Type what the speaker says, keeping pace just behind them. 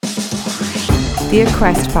The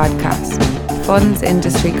Equest Podcast, Funds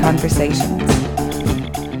Industry Conversations.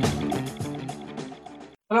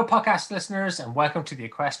 Hello, podcast listeners, and welcome to the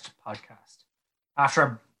Equest Podcast. After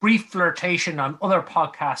a brief flirtation on other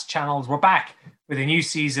podcast channels, we're back with a new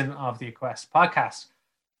season of the Equest Podcast.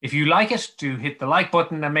 If you like it, do hit the like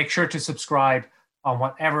button and make sure to subscribe on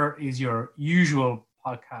whatever is your usual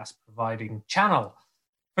podcast providing channel.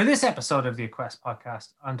 For this episode of the Equest Podcast,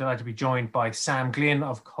 I'm delighted to be joined by Sam Glynn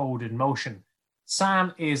of Code in Motion.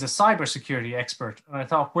 Sam is a cybersecurity expert, and I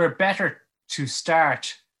thought we're better to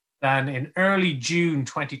start than in early June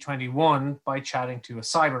 2021 by chatting to a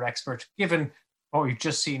cyber expert, given what we've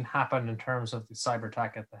just seen happen in terms of the cyber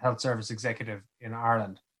attack at the Health Service Executive in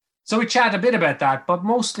Ireland. So we chat a bit about that, but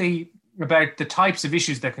mostly about the types of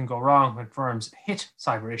issues that can go wrong when firms hit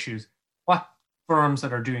cyber issues, what firms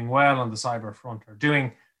that are doing well on the cyber front are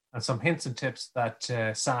doing, and some hints and tips that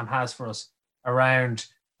Sam has for us around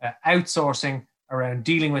outsourcing, around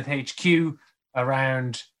dealing with HQ,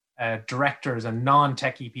 around directors and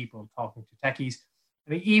non-techie people talking to techies.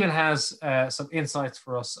 And he even has some insights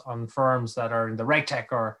for us on firms that are in the regtech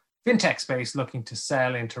or fintech space looking to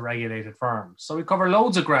sell into regulated firms. So we cover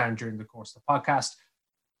loads of ground during the course of the podcast.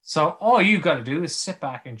 So all you got to do is sit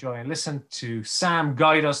back, enjoy, and listen to Sam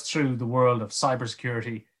guide us through the world of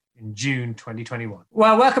cybersecurity in June 2021.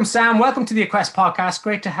 Well, welcome, Sam. Welcome to the Equest Podcast.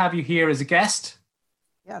 Great to have you here as a guest.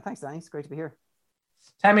 Yeah, thanks, Danny. It's great to be here.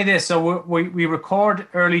 Tell me this. So we record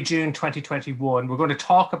early June 2021. We're going to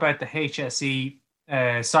talk about the HSE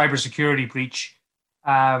cybersecurity breach.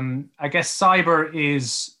 I guess cyber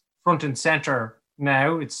is front and center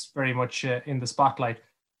now. It's very much in the spotlight.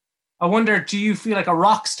 I wonder, do you feel like a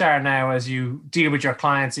rock star now as you deal with your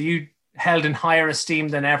clients? Are you held in higher esteem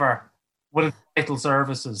than ever? What are the vital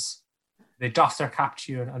services? They doff their cap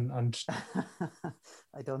to you and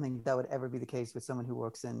I don't think that would ever be the case with someone who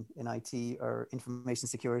works in IT or information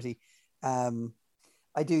security.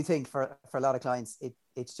 I do think for a lot of clients,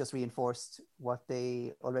 it's just reinforced what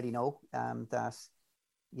they already know, that,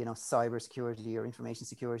 you know, cyber security or information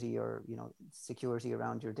security or, you know, security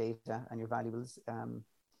around your data and your valuables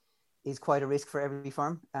is quite a risk for every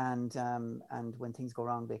firm. And when things go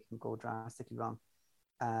wrong, they can go drastically wrong.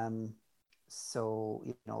 So,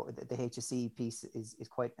 you know, the HSE piece is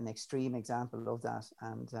quite an extreme example of that.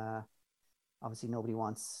 And obviously nobody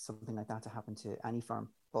wants something like that to happen to any firm.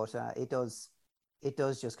 But it does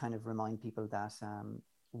just kind of remind people that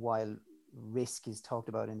while risk is talked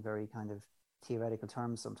about in very kind of theoretical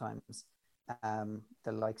terms sometimes,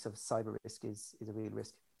 the likes of cyber risk is a real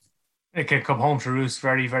risk. It can come home to roost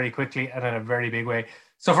very, very quickly and in a very big way.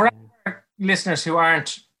 So for our listeners who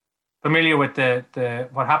aren't familiar with the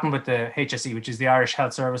what happened with the HSE, which is the Irish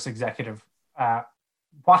Health Service Executive,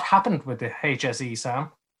 what happened with the HSE, Sam?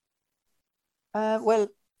 Well,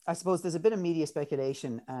 I suppose there's a bit of media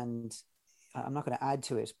speculation, and I'm not going to add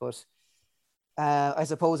to it, but I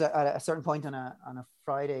suppose at a certain point on a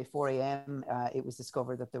Friday, 4 a.m., it was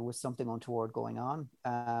discovered that there was something untoward going on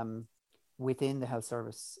within the health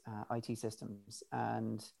service IT systems,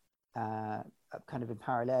 and kind of in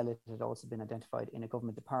parallel, it had also been identified in a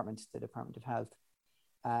government department, the Department of Health,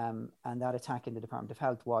 and that attack in the Department of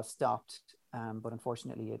Health was stopped, but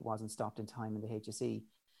unfortunately it wasn't stopped in time in the HSE.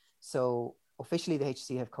 So officially the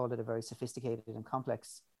HSE have called it a very sophisticated and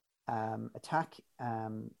complex attack.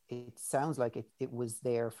 It sounds like it was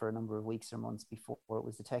there for a number of weeks or months before it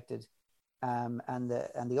was detected. And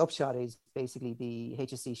the upshot is basically the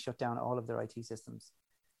HSE shut down all of their IT systems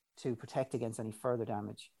to protect against any further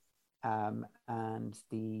damage. And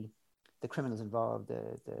the criminals involved,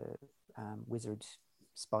 the Wizard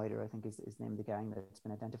Spider, I think is the name of the gang that's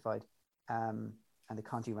been identified, and the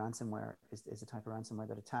Conti ransomware is a type of ransomware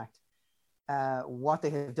that attacked. What they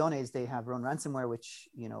have done is they have run ransomware, which,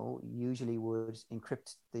 you know, usually would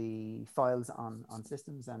encrypt the files on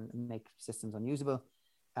systems and make systems unusable.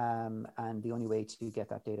 And the only way to get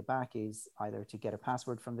that data back is either to get a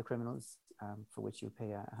password from the criminals, for which you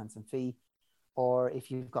pay a handsome fee, or if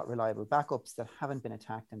you've got reliable backups that haven't been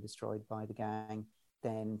attacked and destroyed by the gang,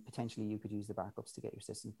 then potentially you could use the backups to get your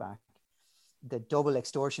systems back. The double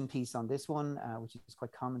extortion piece on this one, which is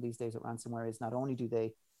quite common these days with ransomware, is not only do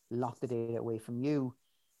they lock the data away from you,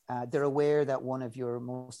 they're aware that one of your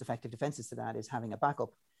most effective defenses to that is having a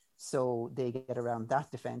backup. So they get around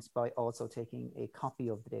that defense by also taking a copy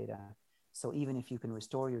of the data. So even if you can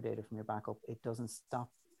restore your data from your backup, it doesn't stop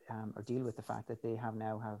or deal with the fact that they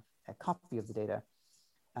now have a copy of the data,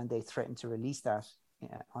 and they threaten to release that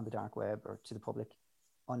on the dark web or to the public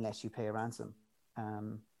unless you pay a ransom.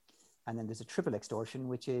 And then there's a triple extortion,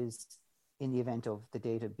 which is in the event of the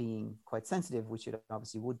data being quite sensitive, which it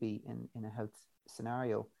obviously would be in a health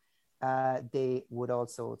scenario, They would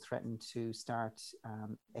also threaten to start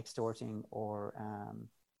extorting or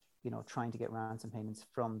trying to get ransom payments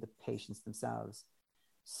from the patients themselves.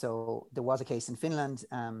 So there was a case in Finland,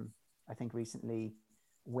 I think recently,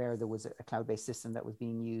 where there was a cloud-based system that was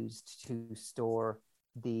being used to store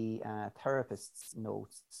the therapist's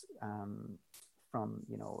notes from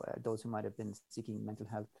those who might have been seeking mental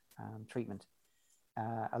health treatment.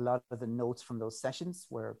 A lot of the notes from those sessions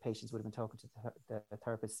where patients would have been talking to the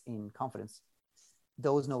therapists in confidence,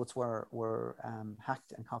 those notes were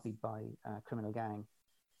hacked and copied by a criminal gang.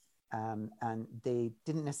 And they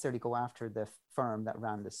didn't necessarily go after the firm that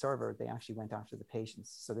ran the server. They actually went after the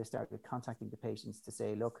patients. So they started contacting the patients to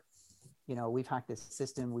say, look, we've hacked this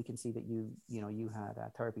system. We can see that you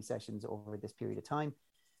had therapy sessions over this period of time.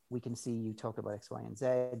 We can see you talk about X, Y, and Z.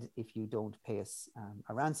 If you don't pay us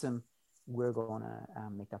a ransom, we're going to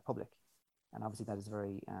make that public. And obviously that is a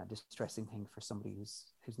very distressing thing for somebody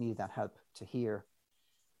who's needed that help to hear.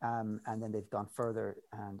 And then they've gone further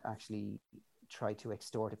and actually try to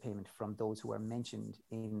extort a payment from those who are mentioned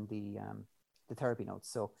in the therapy notes.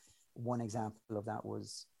 So one example of that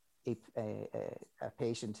was a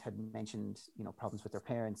patient had mentioned problems with their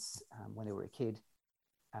parents when they were a kid.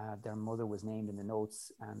 Their mother was named in the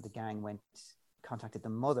notes, and the gang contacted the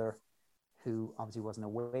mother, who obviously wasn't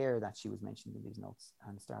aware that she was mentioned in these notes,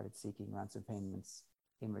 and started seeking ransom payments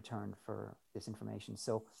in return for this information.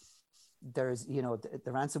 So there's the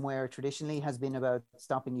ransomware traditionally has been about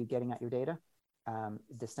stopping you getting at your data.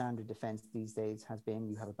 The standard defense these days has been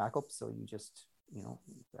you have a backup, so you just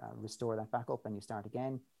restore that backup and you start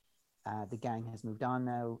again. The gang has moved on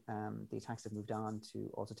now. The attacks have moved on to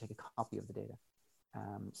also take a copy of the data.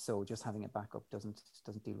 So just having a backup doesn't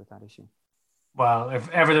deal with that issue. Well, if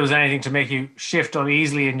ever there was anything to make you shift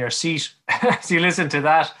uneasily in your seat as you listen to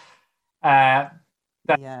that,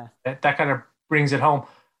 that kind of brings it home.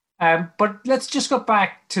 But let's just go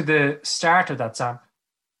back to the start of that, Sam.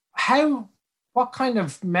 What kind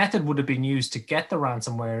of method would have been used to get the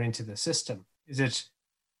ransomware into the system? Is it,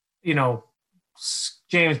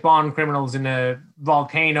 James Bond criminals in a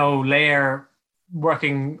volcano lair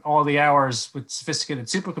working all the hours with sophisticated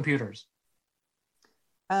supercomputers?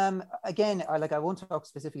 Again, I won't talk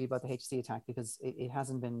specifically about the HSE attack because it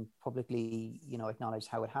hasn't been publicly, acknowledged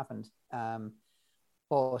how it happened.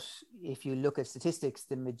 But if you look at statistics,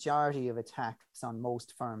 the majority of attacks on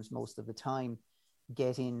most firms, most of the time,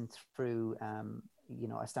 get in through,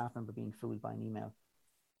 a staff member being fooled by an email.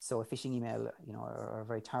 So a phishing email, or a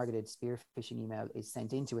very targeted spear phishing email is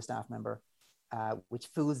sent into a staff member, which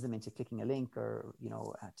fools them into clicking a link or,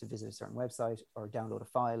 to visit a certain website or download a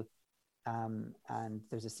file. And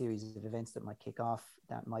there's a series of events that might kick off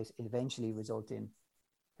that might eventually result in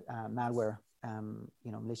malware,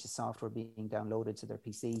 malicious software being downloaded to their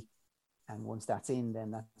PC. And once that's in,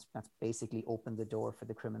 then that's basically opened the door for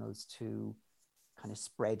the criminals to kind of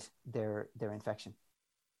spread their infection.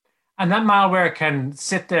 And that malware can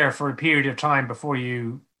sit there for a period of time before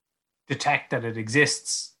you detect that it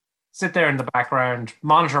exists. Sit there in the background,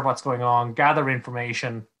 monitor what's going on, gather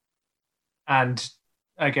information, and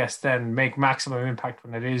I guess then make maximum impact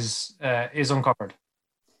when it is uncovered.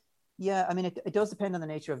 Yeah, I mean, it does depend on the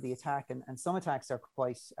nature of the attack, and some attacks are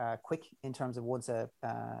quite quick in terms of once the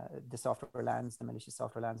software lands, the malicious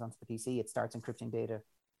software lands onto the PC, it starts encrypting data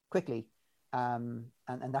quickly, and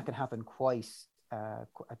that can happen quite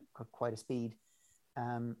a speed.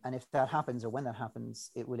 And if that happens, or when that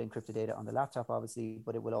happens, it will encrypt the data on the laptop, obviously,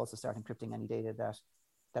 but it will also start encrypting any data that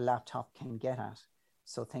the laptop can get at.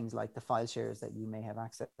 So things like the file shares that you may have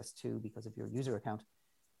access to because of your user account,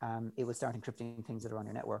 it will start encrypting things that are on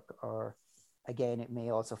your network. Or again, it may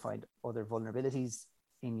also find other vulnerabilities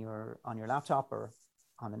on your laptop or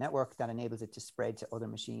on the network that enables it to spread to other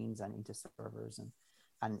machines and into servers.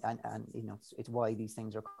 And it's why these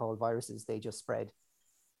things are called viruses. They just spread.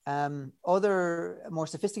 Other more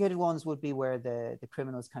sophisticated ones would be where the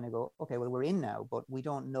criminals kind of go, okay, well, we're in now, but we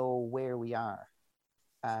don't know where we are.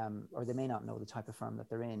 Or they may not know the type of firm that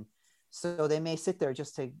they're in. So they may sit there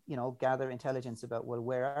just to, gather intelligence about, well,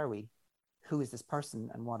 where are we? Who is this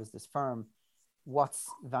person and what is this firm?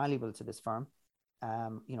 What's valuable to this firm?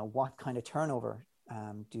 What kind of turnover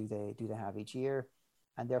do they have each year?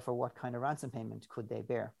 And therefore, what kind of ransom payment could they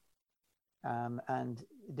bear? And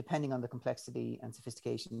depending on the complexity and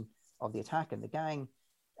sophistication of the attack and the gang,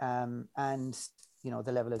 and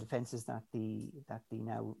the level of defenses that the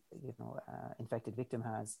now infected victim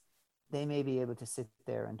has, they may be able to sit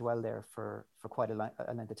there and dwell there for quite a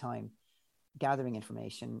length of time, gathering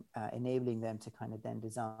information, enabling them to kind of then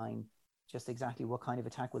design just exactly what kind of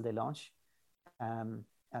attack will they launch, and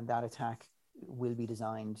that attack will be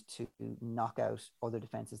designed to knock out other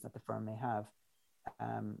defenses that the firm may have,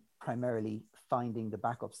 primarily finding the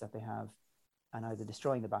backups that they have and either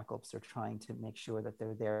destroying the backups or trying to make sure that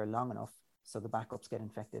they're there long enough so the backups get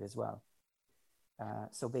infected as well.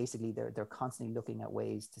 So basically, they're constantly looking at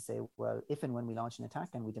ways to say, well, if and when we launch an attack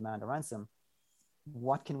and we demand a ransom,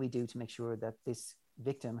 what can we do to make sure that this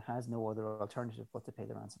victim has no other alternative but to pay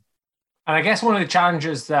the ransom? And I guess one of the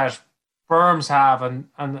challenges that firms have and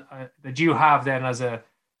that you have then as a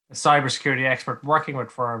cybersecurity expert working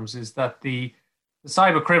with firms is that the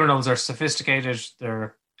cyber criminals are sophisticated,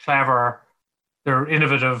 they're clever, they're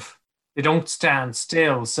innovative, they don't stand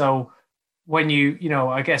still. So when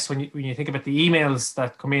I guess when you think about the emails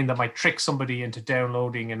that come in that might trick somebody into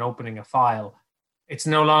downloading and opening a file, it's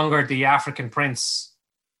no longer the African prince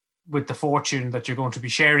with the fortune that you're going to be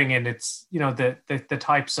sharing in. It's, the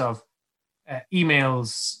types of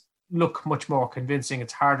emails look much more convincing.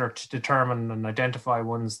 It's harder to determine and identify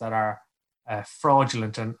ones that are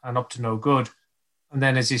fraudulent and up to no good. And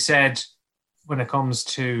then, as you said, when it comes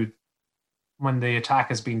to when the attack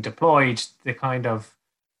has been deployed, the kind of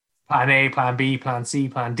plan A, plan B, plan C,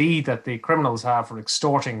 plan D that the criminals have for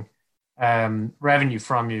extorting revenue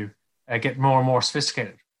from you get more and more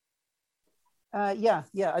sophisticated. Yeah.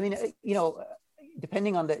 I mean,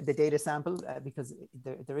 depending on the data sample, because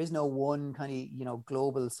there is no one kind of,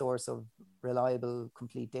 global source of reliable,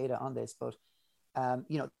 complete data on this, but,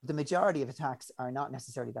 the majority of attacks are not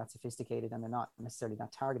necessarily that sophisticated and they're not necessarily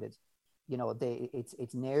that targeted.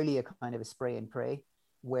 It's nearly a kind of a spray and pray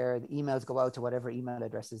where the emails go out to whatever email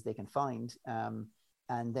addresses they can find.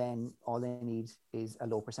 And then all they need is a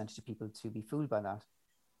low percentage of people to be fooled by that.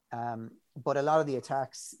 But a lot of the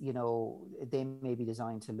attacks, they may be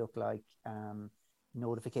designed to look like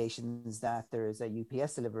notifications that there is a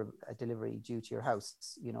UPS delivery due to your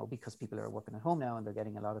house, because people are working at home now and they're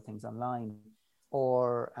getting a lot of things online,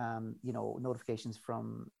 or, notifications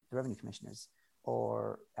from the revenue commissioners,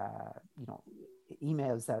 or,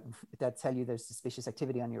 emails that tell you there's suspicious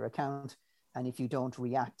activity on your account. And if you don't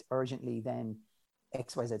react urgently, then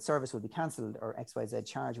XYZ service will be canceled or XYZ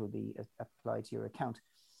charge will be applied to your account.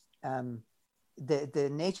 The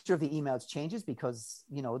nature of the emails changes because,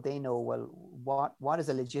 they know, well, what is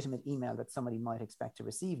a legitimate email that somebody might expect to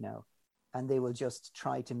receive now? And they will just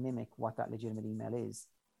try to mimic what that legitimate email is,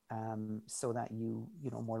 so that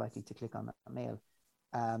you're more likely to click on that mail.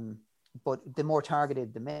 But the more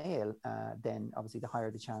targeted the mail, then obviously the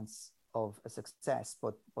higher the chance of a success,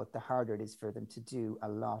 but the harder it is for them to do a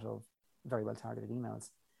lot of very well targeted emails.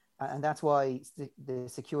 And that's why the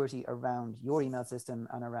security around your email system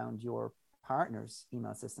and around your partners'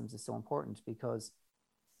 email systems is so important, because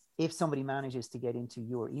if somebody manages to get into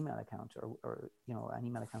your email account or an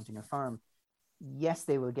email account in your firm, yes,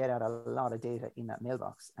 they will get at a lot of data in that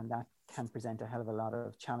mailbox, and that can present a hell of a lot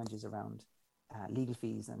of challenges around legal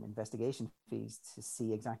fees and investigation fees to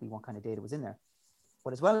see exactly what kind of data was in there.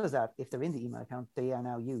 But as well as that, if they're in the email account, they are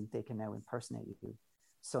now you. They can now impersonate you.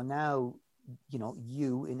 So now,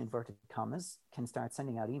 you, in inverted commas, can start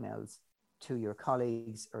sending out emails to your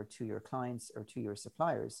colleagues or to your clients or to your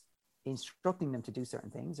suppliers, instructing them to do certain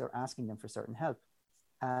things or asking them for certain help.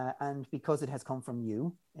 And because it has come from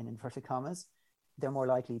you, in inverted commas, they're more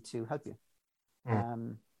likely to help you.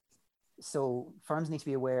 So firms need to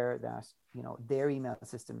be aware that, their email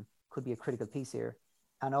system could be a critical piece here.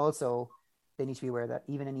 And also they need to be aware that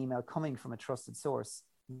even an email coming from a trusted source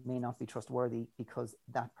may not be trustworthy because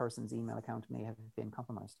that person's email account may have been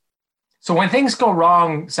compromised. So when things go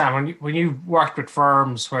wrong, Sam, when you've worked with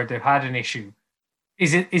firms where they've had an issue,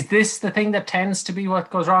 is this the thing that tends to be what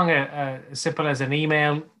goes wrong? As simple as an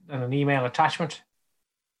email and an email attachment?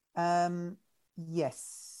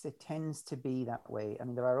 Yes, it tends to be that way. I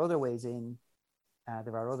mean, there are other ways in.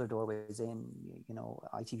 There are other doorways in.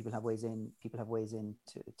 IT people have ways in. People have ways in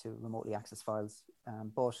to remotely access files.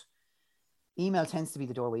 But email tends to be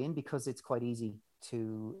the doorway in because it's quite easy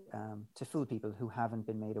to fool people who haven't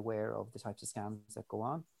been made aware of the types of scams that go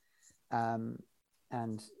on.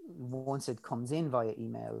 And once it comes in via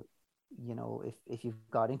email, if you've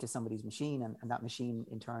got into somebody's machine and that machine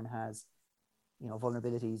in turn has,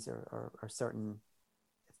 vulnerabilities or certain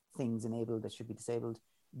things enabled that should be disabled,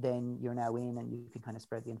 then you're now in and you can kind of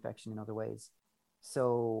spread the infection in other ways.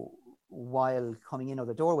 So while coming in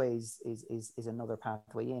other doorways is another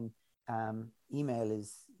pathway in, email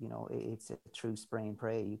is, it's a true spray and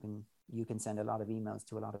pray. You can send a lot of emails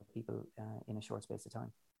to a lot of people in a short space of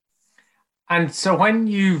time. And so when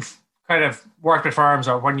you've kind of worked with firms,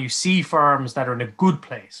 or when you see firms that are in a good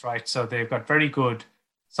place, right? So they've got very good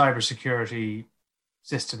cybersecurity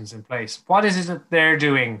systems in place. What is it that they're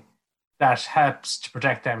doing that helps to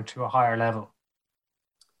protect them to a higher level?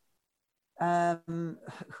 I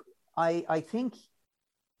think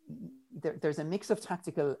there's a mix of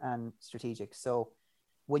tactical and strategic. So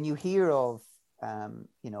when you hear of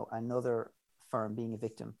another firm being a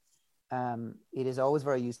victim, it is always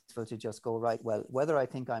very useful to just go, right, well, whether I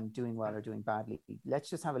think I'm doing well or doing badly, let's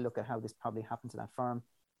just have a look at how this probably happened to that firm.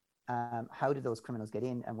 How did those criminals get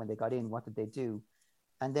in? And when they got in, what did they do?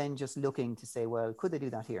 And then just looking to say, well, could they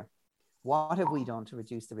do that here? What have we done to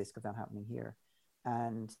reduce the risk of that happening here?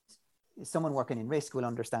 And someone working in risk will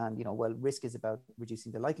understand, well, risk is about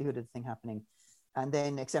reducing the likelihood of the thing happening, and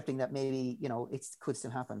then accepting that maybe, it could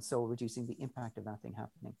still happen. So reducing the impact of that thing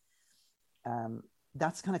happening.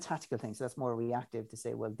 That's kind of tactical thing. So that's more reactive to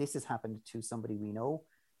say, well, this has happened to somebody we know,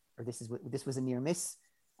 or this was a near miss.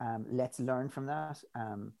 Let's learn from that.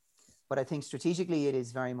 But I think strategically, it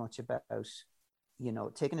is very much about,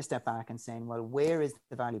 taking a step back and saying, well, where is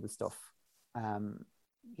the valuable stuff?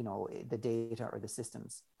 The data or the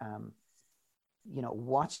systems.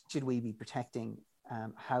 What should we be protecting?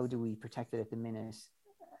 How do we protect it at the minute?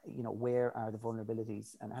 Where are the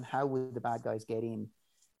vulnerabilities, and how will the bad guys get in?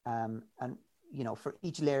 And for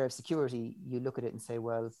each layer of security, you look at it and say,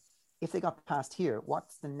 well, if they got past here,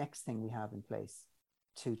 what's the next thing we have in place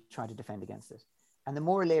to try to defend against it? And the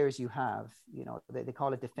more layers you have, they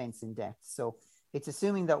call it defense in depth. So it's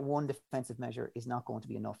assuming that one defensive measure is not going to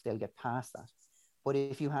be enough. They'll get past that. But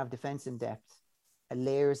if you have defense in depth,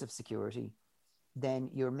 layers of security,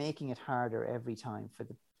 then you're making it harder every time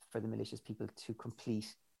for the malicious people to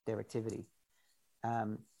complete their activity.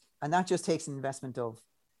 And that just takes an investment of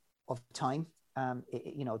time.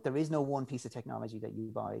 There is no one piece of technology that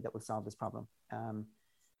you buy that will solve this problem.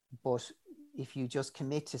 But if you just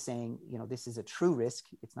commit to saying, this is a true risk,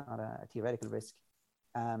 it's not a theoretical risk,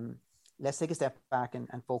 let's take a step back and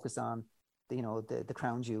focus on the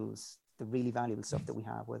crown jewels, the really valuable stuff that we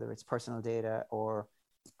have, whether it's personal data or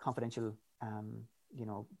confidential,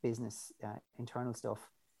 business, internal stuff.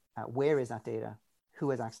 Where is that data? Who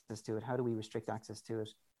has access to it? How do we restrict access to it?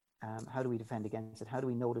 How do we defend against it? How do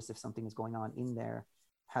we notice if something is going on in there?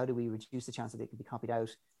 How do we reduce the chance that it can be copied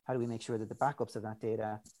out? How do we make sure that the backups of that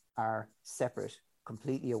data are separate,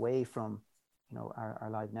 completely away from, our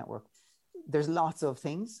live network? There's lots of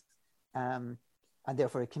things, and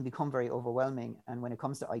therefore it can become very overwhelming. And when it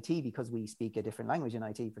comes to IT, because we speak a different language in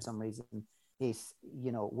IT for some reason, is,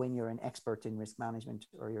 when you're an expert in risk management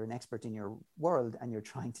or you're an expert in your world and you're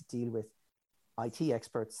trying to deal with IT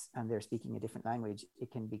experts and they're speaking a different language,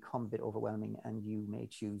 it can become a bit overwhelming and you may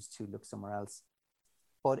choose to look somewhere else.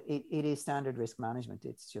 But it is standard risk management.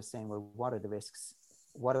 It's just saying, well, what are the risks?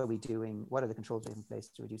 What are we doing? What are the controls we have in place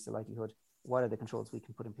to reduce the likelihood? What are the controls we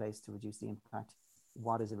can put in place to reduce the impact?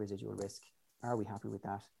 What is the residual risk? Are we happy with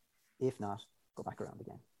that? If not, go back around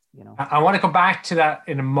again. I want to come back to that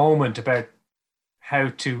in a moment about how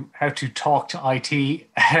to talk to IT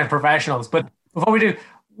professionals. But before we do,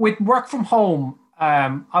 with work from home,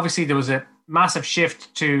 obviously there was a massive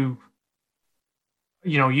shift to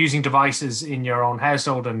using devices in your own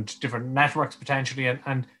household and different networks potentially,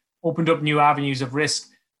 and opened up new avenues of risk.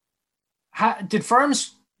 Did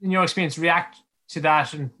firms, in your experience, react to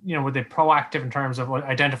that? And were they proactive in terms of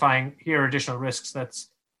identifying here are additional risks let's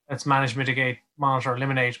manage, mitigate, monitor,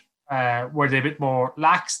 eliminate? Were they a bit more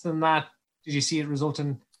lax than that? Did you see it result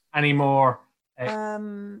in any more?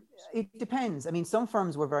 It depends. I mean, some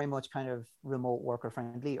firms were very much kind of remote worker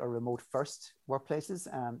friendly or remote first workplaces.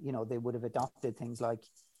 They would have adopted things like,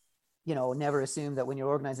 never assume that when you're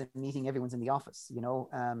organizing a meeting, everyone's in the office,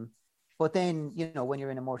 but then, when you're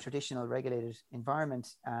in a more traditional regulated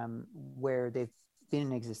environment, where they've been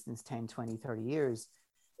in existence 10, 20, 30 years,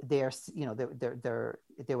 they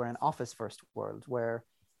were an office first world where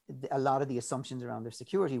a lot of the assumptions around their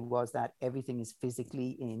security was that everything is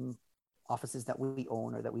physically in offices that we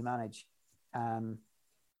own or that we manage.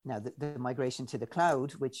 Now, the migration to the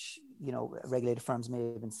cloud, which regulated firms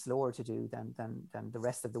may have been slower to do than the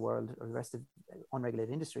rest of the world or the rest of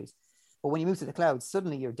unregulated industries. But when you move to the cloud,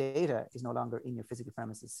 suddenly your data is no longer in your physical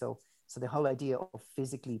premises. So the whole idea of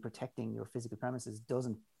physically protecting your physical premises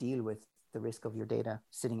doesn't deal with the risk of your data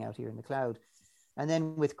sitting out here in the cloud. And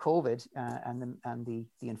then with COVID and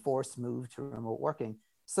the enforced move to remote working,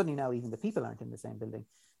 suddenly now even the people aren't in the same building.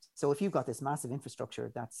 So if you've got this massive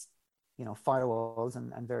infrastructure that's, firewalls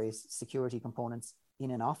and various security components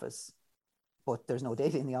in an office, but there's no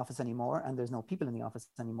data in the office anymore and there's no people in the office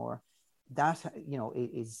anymore, that,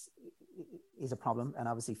 is a problem. And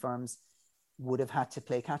obviously firms would have had to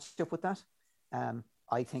play catch up with that.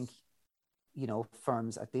 I think,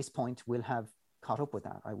 firms at this point will have caught up with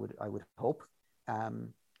that. I would hope.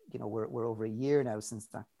 we're over a year now since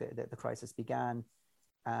the crisis began.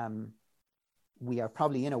 We are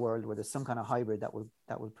probably in a world where there's some kind of hybrid that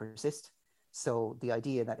will persist. So the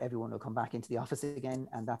idea that everyone will come back into the office again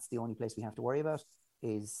and that's the only place we have to worry about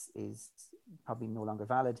is probably no longer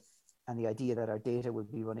valid. And the idea that our data will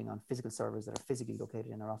be running on physical servers that are physically located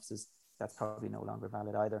in our offices, that's probably no longer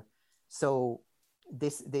valid either. So the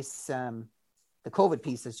COVID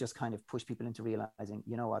piece has just kind of pushed people into realizing,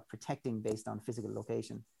 you know what, protecting based on physical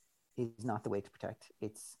location is not the way to protect.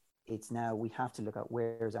 It's now we have to look at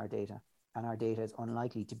where's our data, and our data is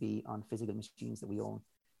unlikely to be on physical machines that we own.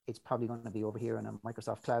 It's probably going to be over here on a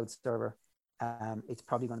Microsoft Cloud server. It's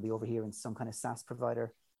probably going to be over here in some kind of SaaS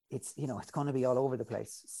provider. It's going to be all over the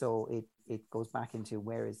place. So it goes back into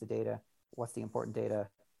where is the data? What's the important data?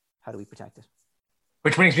 How do we protect it?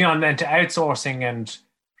 Which brings me on then to outsourcing, and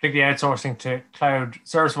particularly outsourcing to cloud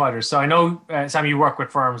service providers. So I know, Sam, you work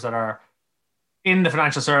with firms that are in the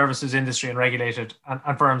financial services industry and regulated,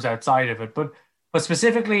 and firms outside of it. But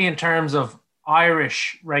specifically in terms of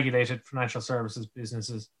Irish regulated financial services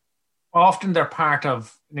businesses, often they're part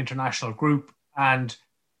of an international group, and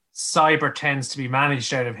cyber tends to be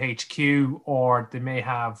managed out of HQ, or they may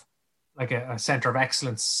have like a center of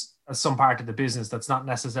excellence as some part of the business that's not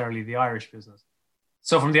necessarily the Irish business.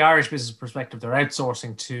 So from the Irish business perspective, they're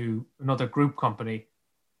outsourcing to another group company.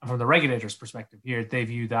 And from the regulator's perspective here, they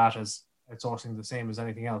view that as outsourcing the same as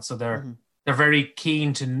anything else. So they're very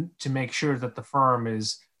keen to make sure that the firm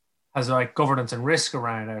has the right governance and risk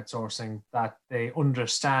around outsourcing, that they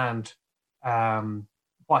understand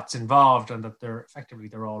what's involved, and that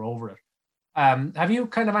they're all over it. Have you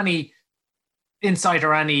kind of any insight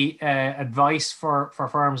or any advice for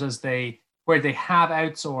firms where they have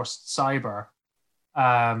outsourced cyber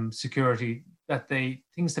security,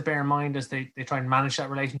 things to bear in mind as they try and manage that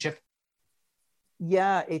relationship?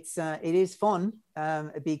 Yeah, it is fun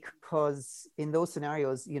because in those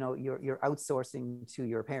scenarios, you're outsourcing to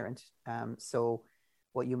your parent. So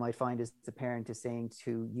what you might find is the parent is saying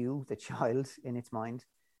to you, the child, in its mind,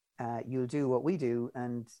 you'll do what we do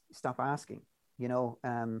and stop asking.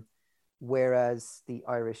 Whereas the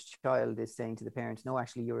Irish child is saying to the parent, no,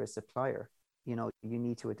 actually, you're a supplier. You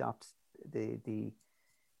need to adopt the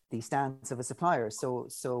stance of a supplier.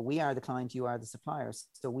 So we are the client, you are the suppliers.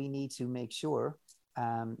 So we need to make sure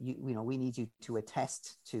we need you to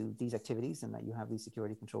attest to these activities and that you have these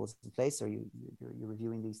security controls in place, or you're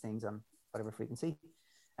reviewing these things on whatever frequency.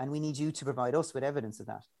 And we need you to provide us with evidence of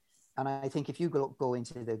that. And I think if you go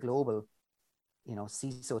into the global,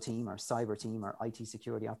 CISO team or cyber team or IT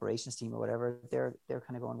security operations team or whatever, they're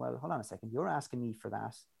kind of going, well, hold on a second, you're asking me for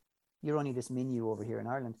that. You're only this menu over here in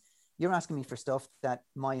Ireland. You're asking me for stuff that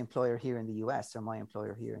my employer here in the US or my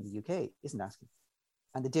employer here in the UK isn't asking.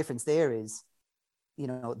 And the difference there is,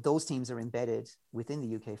 those teams are embedded within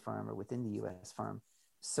the UK firm or within the US firm.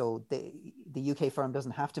 So the UK firm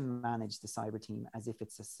doesn't have to manage the cyber team as if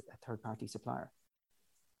it's a third-party supplier.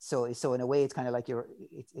 So in a way, it's kind of like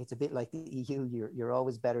it's a bit like the EU. You're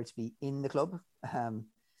always better to be in the club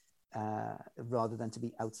rather than to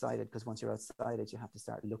be outside it, because once you're outside it, you have to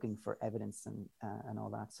start looking for evidence and all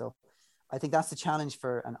that. So I think that's the challenge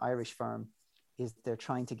for an Irish firm, is they're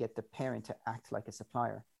trying to get the parent to act like a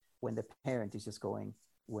supplier when the parent is just going,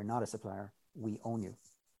 we're not a supplier, we own you.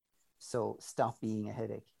 So stop being a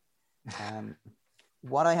headache.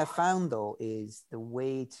 What I have found, though, is the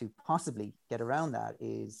way to possibly get around that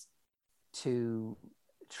is to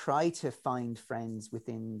try to find friends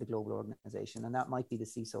within the global organization. And that might be the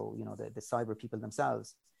CISO, the cyber people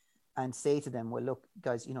themselves, and say to them, well, look,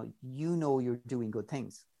 guys, you're doing good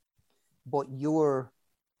things, but your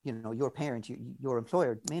parent, your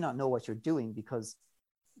employer may not know what you're doing, because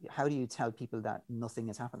how do you tell people that nothing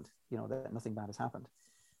has happened, that nothing bad has happened?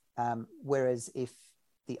 Whereas if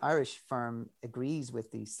the Irish firm agrees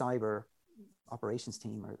with the cyber operations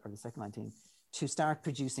team or the second line team to start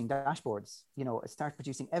producing dashboards, start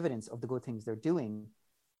producing evidence of the good things they're doing,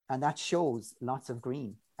 and that shows lots of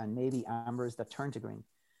green and maybe ambers that turn to green,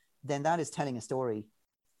 then that is telling a story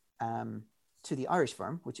to the Irish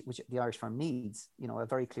firm, which the Irish firm needs, a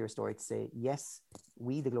very clear story to say, yes,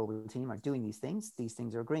 we, the global team, are doing these things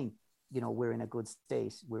are green, we're in a good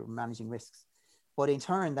state, we're managing risks. But in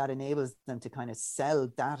turn, that enables them to kind of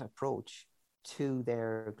sell that approach to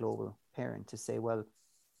their global parent to say, well,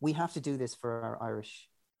 we have to do this for our Irish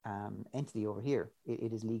entity over here.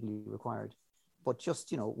 It is legally required. But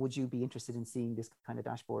just, would you be interested in seeing this kind of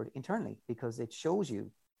dashboard internally? Because it shows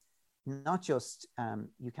you not just,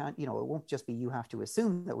 you can't, it won't just be you have to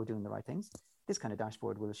assume that we're doing the right things. This kind of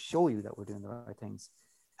dashboard will show you that we're doing the right things.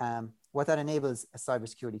 What that enables a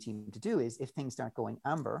cybersecurity team to do is, if things start going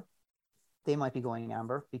amber, they might be going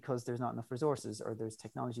amber because there's not enough resources, or there's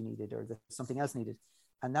technology needed, or there's something else needed.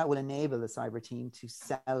 And that will enable the cyber team to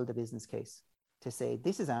sell the business case, to say,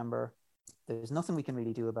 this is amber. There's nothing we can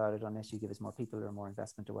really do about it unless you give us more people or more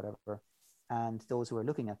investment or whatever. And those who are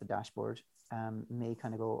looking at the dashboard may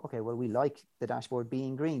kind of go, okay, well, we like the dashboard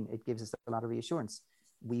being green. It gives us a lot of reassurance.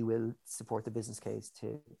 We will support the business case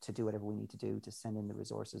to do whatever we need to do to send in the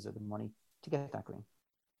resources or the money to get that green.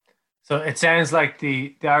 So it sounds like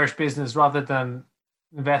the Irish business, rather than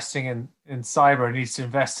investing in cyber, needs to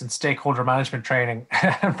invest in stakeholder management training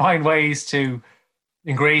and find ways to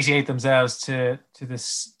ingratiate themselves to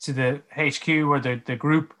the HQ or the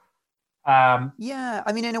group. Yeah,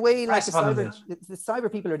 I mean, in a way, like the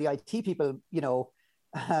cyber people or the IT people,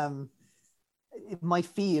 it might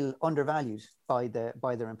feel undervalued by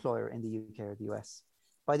their employer in the UK or the US.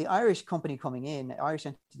 By the Irish company coming in, Irish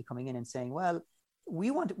entity coming in and saying, well,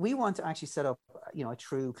 we want to actually set up, a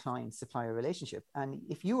true client-supplier relationship. And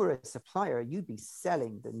if you were a supplier, you'd be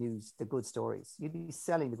selling the news, the good stories. You'd be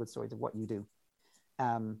selling the good stories of what you do.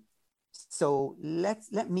 So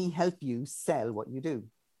let me help you sell what you do.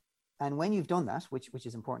 And when you've done that, which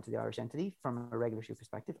is important to the Irish entity from a regulatory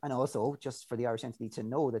perspective, and also just for the Irish entity to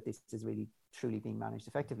know that this is really truly being managed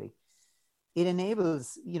effectively, it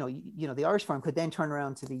enables, the Irish firm could then turn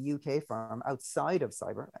around to the UK firm outside of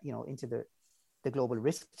cyber, into the global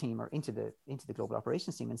risk team or into the global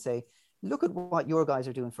operations team and say, look at what your guys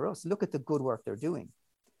are doing for us. Look at the good work they're doing.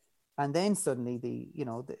 And then suddenly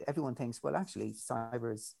everyone thinks, well, actually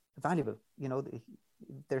cyber is valuable.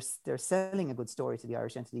 They're selling a good story to the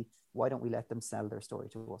Irish entity. Why don't we let them sell their story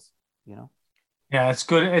to us? Yeah, it's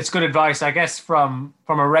good. It's good advice, I guess, from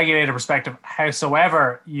a regulator perspective.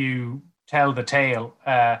 Howsoever you tell the tale,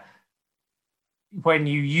 when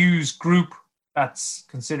you use group that's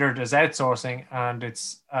considered as outsourcing and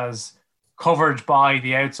it's as covered by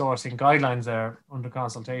the outsourcing guidelines that are under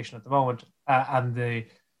consultation at the moment, and the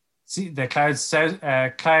cloud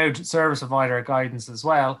service provider guidance as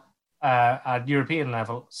well at European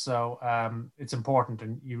level. So it's important,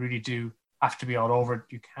 and you really do have to be all over it.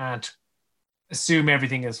 You can't assume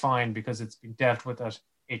everything is fine because it's been dealt with at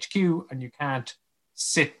HQ, and you can't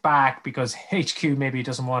sit back because HQ maybe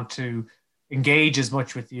doesn't want to engage as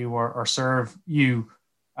much with you or serve you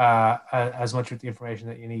as much with the information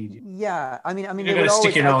that you need. Yeah, I mean, you're going to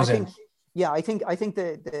stick your nose in. Yeah, I think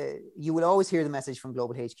you will always hear the message from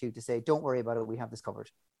Global HQ to say, don't worry about it, we have this covered.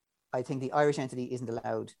 I think the Irish entity isn't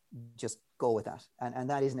allowed, just go with that. And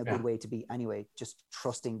that isn't a good way to be anyway, just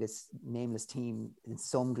trusting this nameless team in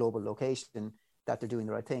some global location that they're doing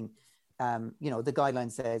the right thing. The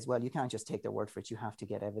guideline says, well, you can't just take their word for it. You have to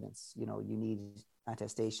get evidence. You need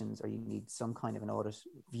attestations, or you need some kind of an audit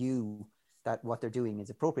view that what they're doing is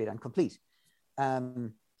appropriate and complete.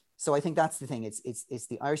 So I think that's the thing. It's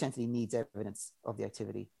the Irish entity needs evidence of the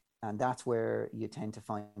activity. And that's where you tend to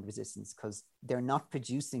find resistance, because they're not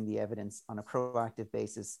producing the evidence on a proactive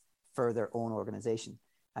basis for their own organization.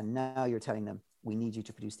 And now you're telling them, we need you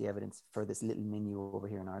to produce the evidence for this little menu over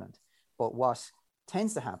here in Ireland. But what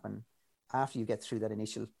tends to happen after you get through that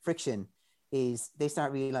initial friction is they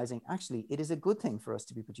start realizing, actually, it is a good thing for us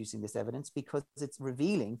to be producing this evidence, because it's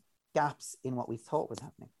revealing gaps in what we thought was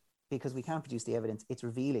happening. Because we can't produce the evidence, it's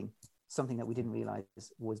revealing something that we didn't realize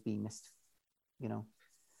was being missed,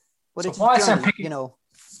 But so it's a journey,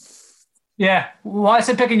 Yeah, whilst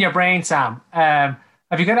I'm picking your brain, Sam, have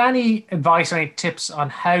you got any advice or any tips on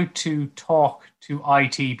how to talk to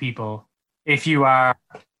IT people if you are,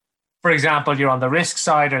 for example, you're on the risk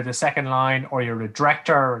side or the second line, or you're a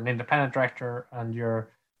director or an independent director, and you're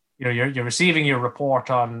receiving your report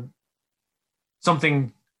on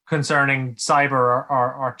something concerning cyber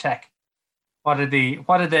or tech? What are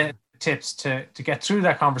the tips to get through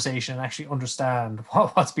that conversation and actually understand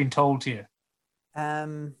what's been told to you?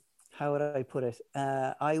 How would I put it?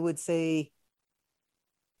 I would say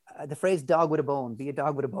the phrase "dog with a bone." Be a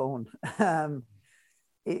dog with a bone.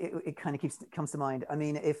 It kind of comes to mind. I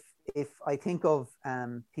mean, if I think of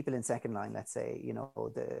people in second line, let's say,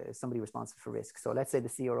 somebody responsible for risk. So let's say the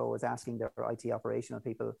CRO is asking their IT operational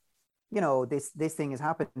people, this thing has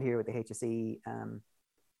happened here with the HSE.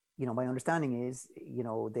 My understanding is,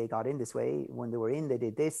 they got in this way. When they were in, they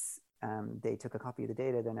did this. They took a copy of the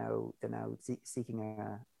data. They're now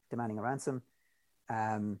demanding a ransom.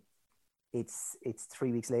 It's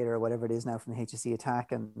 3 weeks later or whatever it is now from the HSE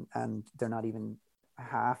attack, and they're not even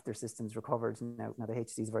half their systems recovered. Now the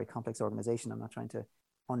HSE is a very complex organization. I'm not trying to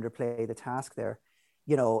underplay the task there.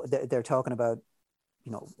 They're talking about,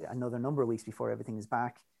 another number of weeks before everything is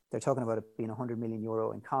back. They're talking about it being €100 million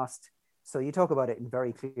in cost. So you talk about it in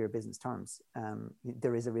very clear business terms.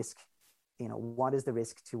 There is a risk what is the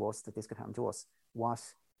risk to us that this could happen to us? What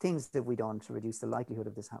things have we done to reduce the likelihood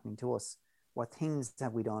of this happening to us? What things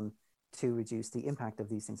have we done to reduce the impact of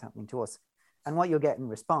these things happening to us? And what you'll get in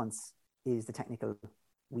response is the technical,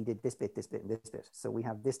 we did this bit, and this bit. So we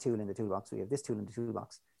have this tool in the toolbox, we have this tool in the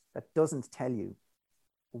toolbox. That doesn't tell you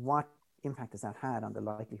what impact has that had on the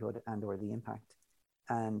likelihood and or the impact.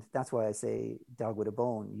 And that's why I say dog with a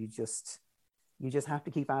bone. You just have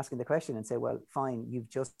to keep asking the question and say, well, fine, you've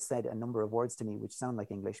just said a number of words to me which sound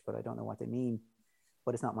like English, but I don't know what they mean.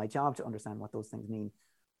 But it's not my job to understand what those things mean.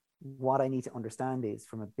 What I need to understand is,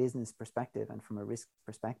 from a business perspective and from a risk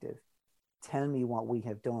perspective, tell me what we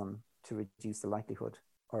have done to reduce the likelihood,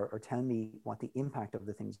 or tell me what the impact of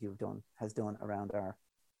the things you've done has done around our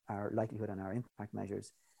likelihood and our impact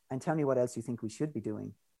measures. And tell me what else you think we should be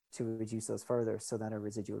doing to reduce those further so that our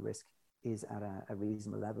residual risk is at a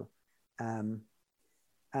reasonable level.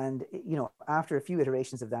 And, after a few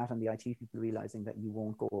iterations of that and the IT people realizing that you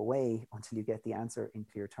won't go away until you get the answer in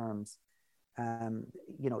clear terms,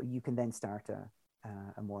 you can then start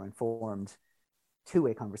a more informed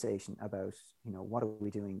two-way conversation about, what are we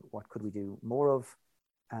doing? What could we do more of?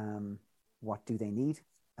 What do they need?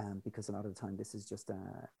 Because a lot of the time this is just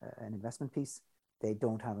an investment piece. They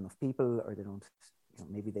don't have enough people, or they don't,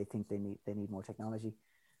 maybe they think they need more technology,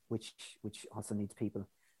 which also needs people.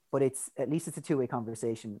 But at least it's a two-way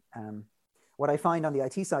conversation. What I find on the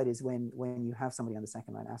IT side is when you have somebody on the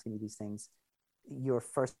second line asking you these things, your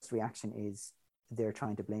first reaction is they're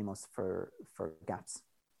trying to blame us for gaps.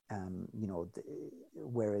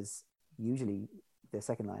 Whereas usually the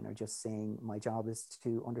second line are just saying, my job is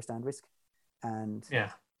to understand risk. And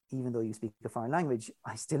even though you speak a foreign language,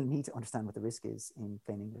 I still need to understand what the risk is in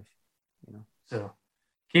plain English, So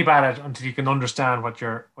keep at it until you can understand what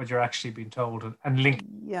you're actually being told and link.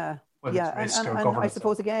 And I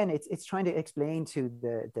suppose again, it's trying to explain to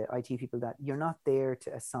the IT people that you're not there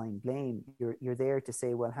to assign blame. You're there to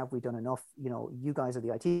say, well, have we done enough? You guys are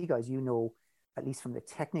the IT guys, at least from the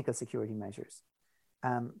technical security measures.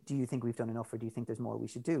 Do you think we've done enough, or do you think there's more we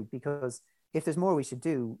should do? Because if there's more we should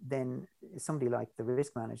do, then somebody like the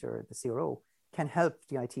risk manager, the CRO, can help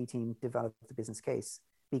the IT team develop the business case,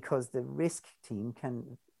 because the risk team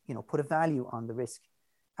can, put a value on the risk,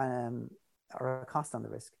 or a cost on the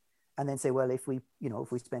risk, and then say, well, if we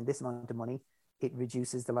spend this amount of money, it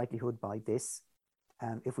reduces the likelihood by this.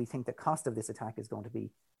 If we think the cost of this attack is going to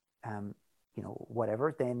be,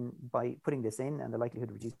 whatever, then by putting this in and the likelihood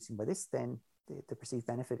of reducing by this, then the perceived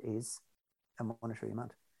benefit is a monetary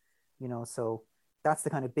amount. So that's the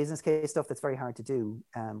kind of business case stuff that's very hard to do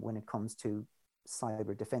when it comes to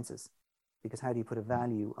cyber defenses, because how do you put a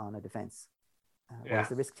value on a defense? Whereas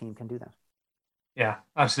the risk team can do that. Yeah,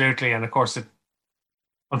 absolutely. And of course, it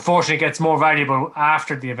unfortunately gets more valuable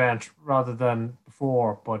after the event rather than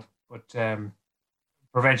before, but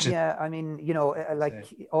prevention. Yeah, I mean,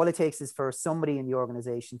 all it takes is for somebody in the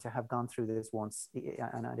organization to have gone through this once,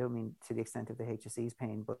 and I don't mean to the extent of the HSE's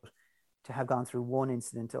pain, but to have gone through one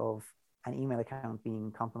incident of an email account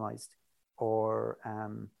being compromised, or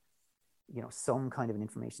some kind of an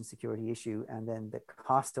information security issue, and then the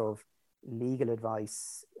cost of legal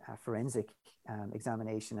advice, forensic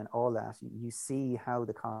examination, and all that. You see how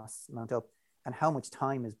the costs mount up and how much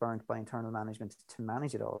time is burnt by internal management to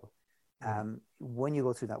manage it all. When you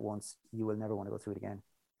go through that once, you will never want to go through it again.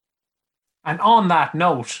 And on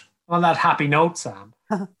that happy note, Sam,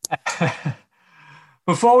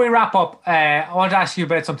 before we wrap up, I want to ask you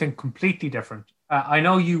about something completely different. I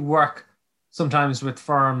know you work sometimes with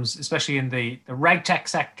firms, especially in the RegTech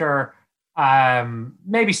sector,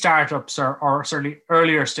 maybe startups or certainly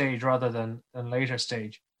earlier stage rather than later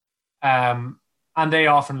stage. And they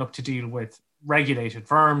often look to deal with regulated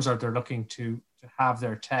firms, or they're looking to have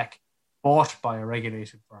their tech bought by a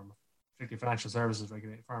regulated firm, particularly financial services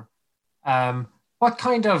regulated firm. What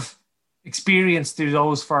kind of experience do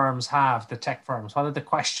those firms have, the tech firms? What are the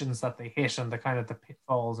questions that they hit, and the kind of the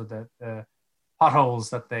pitfalls or the potholes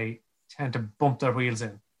that they tend to bump their wheels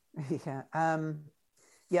in?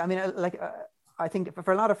 I mean, I think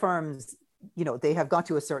for a lot of firms, they have got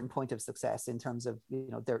to a certain point of success in terms of,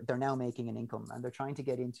 they're now making an income, and they're trying to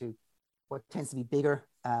get into what tends to be bigger,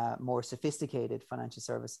 more sophisticated financial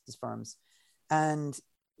services firms. And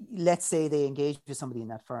let's say they engage with somebody in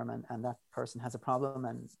that firm, and that person has a problem,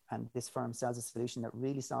 and this firm sells a solution that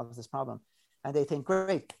really solves this problem. And they think,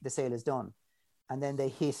 great, the sale is done. And then they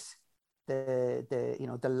hit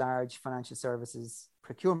the large financial services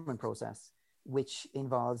procurement process, which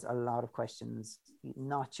involves a lot of questions,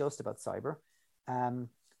 not just about cyber,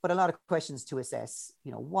 but a lot of questions to assess,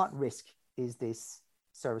 what risk is this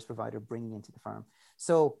service provider bringing into the firm.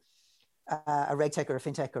 So a regtech or a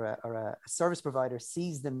fintech or a service provider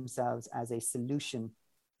sees themselves as a solution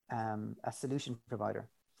provider,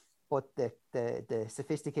 but the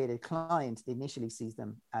sophisticated client initially sees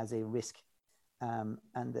them as a risk, and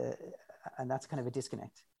that's kind of a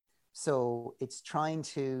disconnect. So it's trying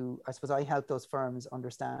to, I suppose, I help those firms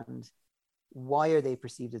understand why are they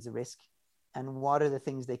perceived as a risk, and what are the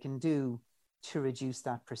things they can do to reduce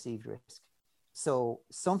that perceived risk. So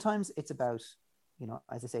sometimes it's about,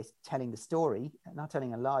 as I say, telling the story, not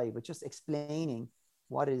telling a lie, but just explaining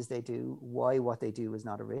what it is they do, why what they do is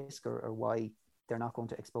not a risk, or why they're not going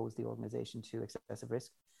to expose the organization to excessive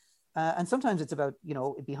risk. And sometimes it's about,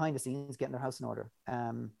 behind the scenes, getting their house in order.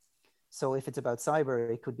 So if it's about cyber,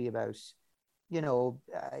 it could be about,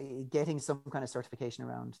 getting some kind of certification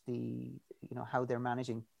around how they're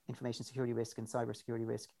managing information security risk and cyber security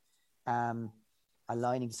risk,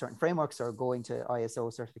 aligning to certain frameworks or going to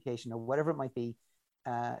ISO certification or whatever it might be,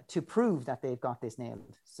 to prove that they've got this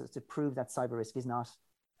nailed. So to prove that cyber risk is not,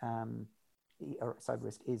 or cyber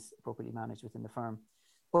risk is appropriately managed within the firm.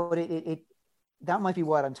 But that might be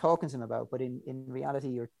what I'm talking to them about. But in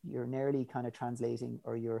reality, you're nearly kind of translating,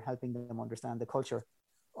 or you're helping them understand the culture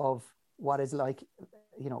of what is like,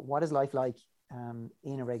 what is life like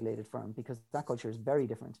in a regulated firm, because that culture is very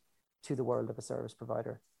different to the world of a service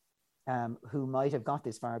provider, who might have got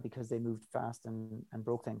this far because they moved fast and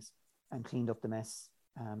broke things and cleaned up the mess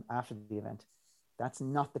after the event. That's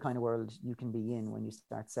not the kind of world you can be in when you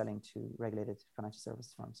start selling to regulated financial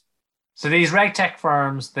services firms. So these regtech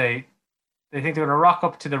firms, they think they're going to rock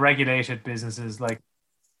up to the regulated businesses like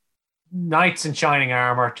knights in shining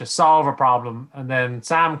armor to solve a problem, and then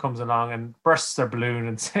Sam comes along and bursts their balloon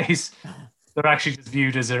and says they're actually just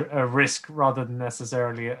viewed as a risk rather than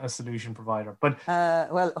necessarily a solution provider. But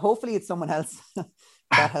well, hopefully it's someone else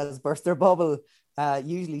that has burst their bubble.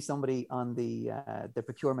 Usually somebody on the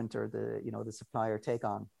procurement or the supplier take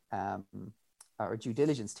on or due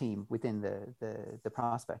diligence team within the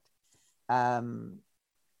prospect.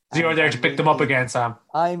 So you're there to pick them up again, Sam.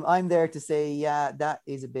 I'm there to say, yeah, that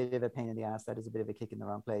is a bit of a pain in the ass. That is a bit of a kick in the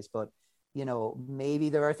wrong place. But maybe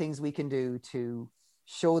there are things we can do to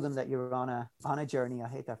show them that you're on a journey. I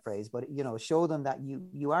hate that phrase, but show them that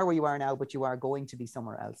you are where you are now, but you are going to be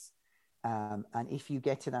somewhere else. And if you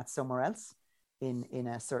get to that somewhere else in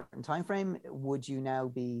a certain time frame, would you now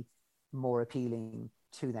be more appealing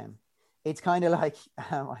to them? It's kind of like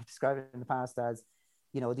I've described it in the past as,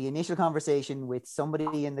 the initial conversation with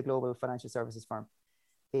somebody in the global financial services firm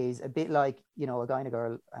is a bit like, a guy and a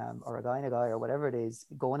girl, or a guy and a guy, or whatever it is,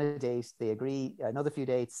 go on a date, they agree, another few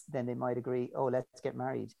dates, then they might agree, oh, let's get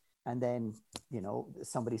married. And then,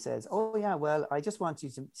 somebody says, oh yeah, well, I just want you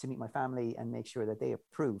to meet my family and make sure that they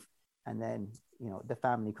approve. And then, the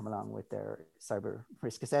family come along with their cyber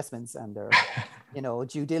risk assessments and their,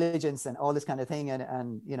 due diligence and all this kind of thing.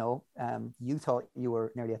 And you thought you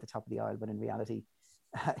were nearly at the top of the aisle, but in reality,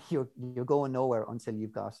 you're going nowhere until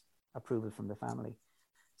you've got approval from the family.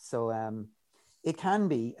 So it can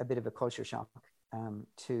be a bit of a culture shock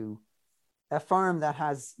to a firm that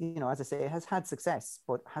has, as I say, has had success,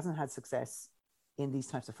 but hasn't had success in these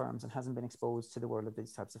types of firms and hasn't been exposed to the world of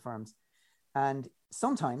these types of firms. And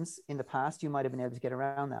sometimes in the past, you might have been able to get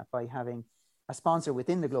around that by having a sponsor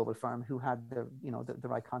within the global firm who had the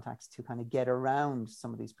right contacts to kind of get around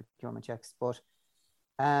some of these procurement checks. But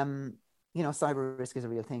cyber risk is a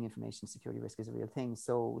real thing. Information security risk is a real thing.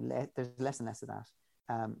 So there's less and less of that.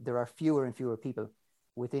 There are fewer and fewer people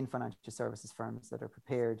within financial services firms that are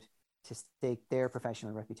prepared to stake their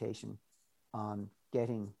professional reputation on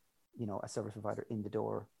getting, a service provider in the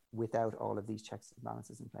door without all of these checks and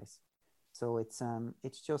balances in place. So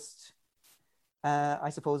it's just, I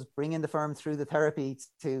suppose, bringing the firm through the therapy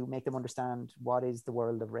to make them understand what is the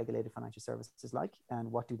world of regulated financial services like,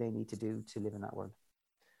 and what do they need to do to live in that world.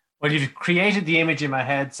 Well, you've created the image in my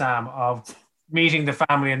head, Sam, of meeting the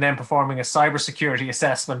family and then performing a cybersecurity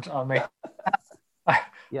assessment on me.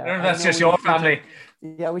 Yeah, I don't know if that's just your family.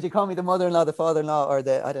 Yeah, would you call me the mother-in-law, the father-in-law, or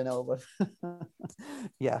I don't know, but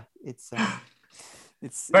yeah, it's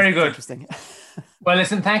very good. Interesting. Well,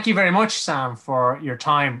 listen, thank you very much, Sam, for your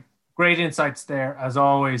time. Great insights there, as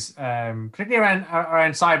always, particularly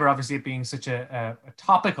around cyber, obviously it being such a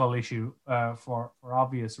topical issue for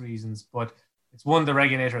obvious reasons, but it's one the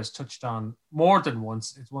regulator has touched on more than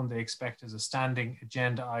once. It's one they expect as a standing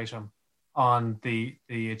agenda item on the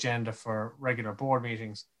agenda for regular board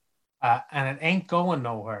meetings. And it ain't going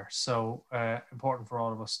nowhere. So important for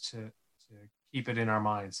all of us to keep it in our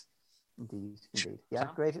minds. Indeed. Yeah,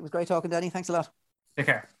 great. It was great talking, Danny. Thanks a lot. Take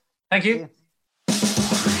care. Thank you.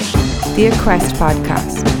 The Equest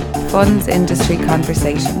Podcast, Funds Industry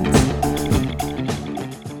Conversations.